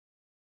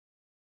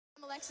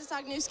Alexis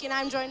and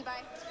I'm joined by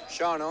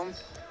Sean.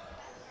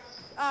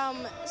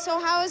 So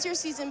how has your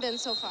season been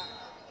so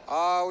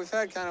far? We've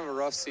had kind of a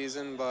rough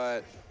season,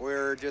 but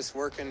we're just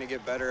working to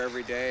get better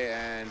every day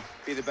and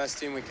be the best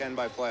team we can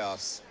by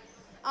playoffs.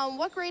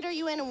 What grade are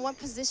you in and what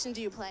position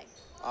do you play?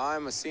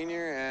 I'm a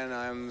senior and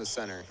I'm the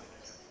center.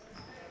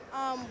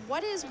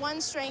 What is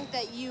one strength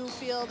that you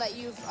feel that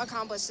you've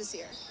accomplished this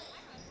year?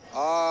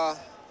 I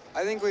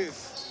think we've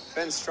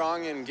been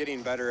strong in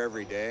getting better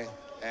every day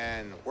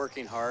and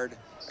working hard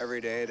every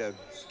day to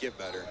get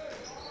better.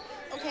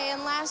 Okay,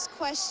 and last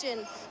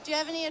question. Do you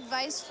have any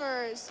advice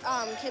for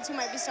kids who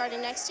might be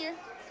starting next year?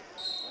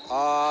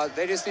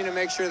 They just need to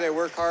make sure they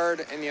work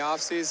hard in the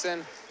off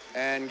season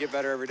and get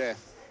better every day.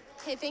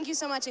 Okay, thank you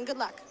so much and good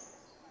luck.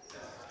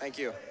 Thank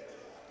you.